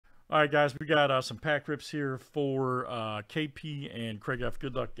All right, guys, we got some pack rips here for KP and Craig F.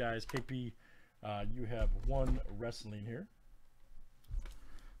 Good luck, guys. KP, you have one wrestling here.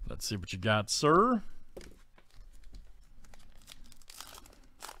 Let's see what you got, sir.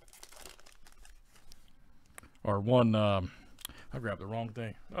 Or one, I grabbed the wrong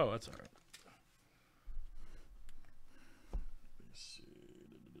thing. Oh, that's all right. Let's see.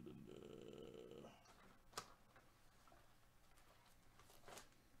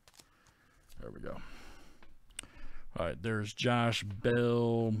 There we go. All right, there's Josh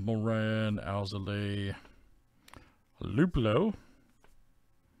Bell, Moran, Alzale, Luplo,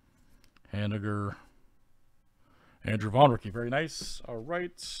 Haniger, Andrew Von Ricky. Very nice. All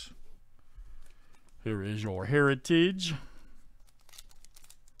right. Here is your Heritage.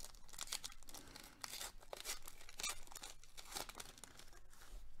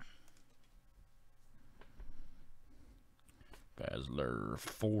 Basler,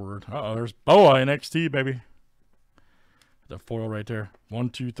 Ford. Uh-oh, there's Boa NXT, baby. The foil right there. 1,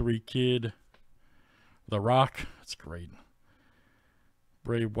 2, 3 Kid. The Rock. That's great.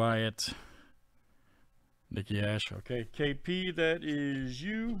 Bray Wyatt. Nikki Ash. Okay, KP, that is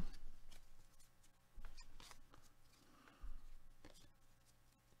you.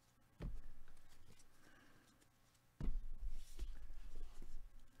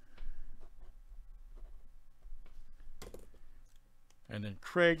 And then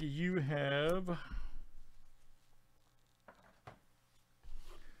Craig, you have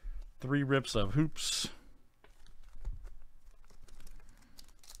 3 rips of hoops.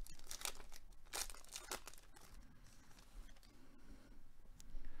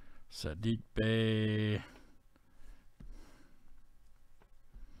 Sadiq Bey.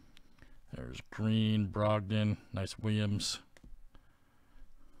 There's Green, Brogdon, nice Williams.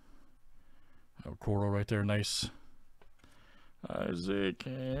 Oh, Coro right there, nice. Isaac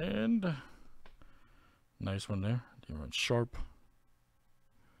and nice one there. Daron Sharp.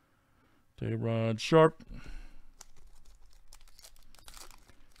 Daron Sharp.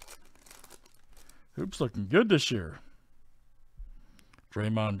 Hoops looking good this year.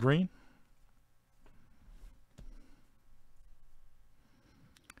 Draymond Green.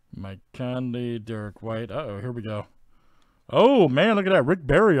 Mike Conley, Derek White. Uh-oh, here we go. Oh, man, look at that. Rick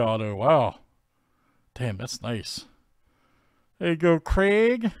Barry auto. Wow. Damn, that's nice. There you go,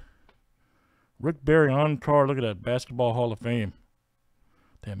 Craig. Rick Barry on card. Look at that. Basketball Hall of Fame.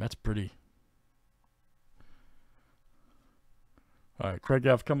 Damn, that's pretty. All right, Craig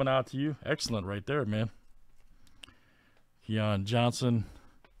F. coming out to you. Excellent right there, man. Keon Johnson.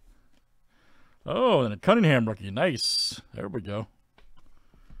 Oh, and a Cunningham rookie. Nice. There we go.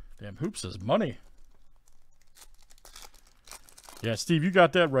 Damn, hoops is money. Yeah, Steve, you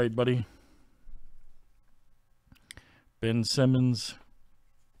got that right, buddy. Ben Simmons.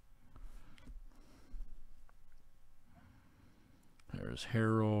 There's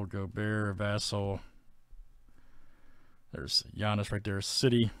Harold, Gobert, Vassell. There's Giannis right there.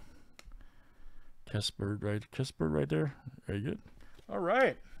 City. Kispert right there. Very good. All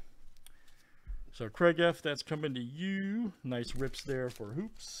right. So Craig F., that's coming to you. Nice rips there for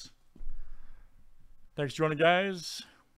hoops. Thanks for joining, guys.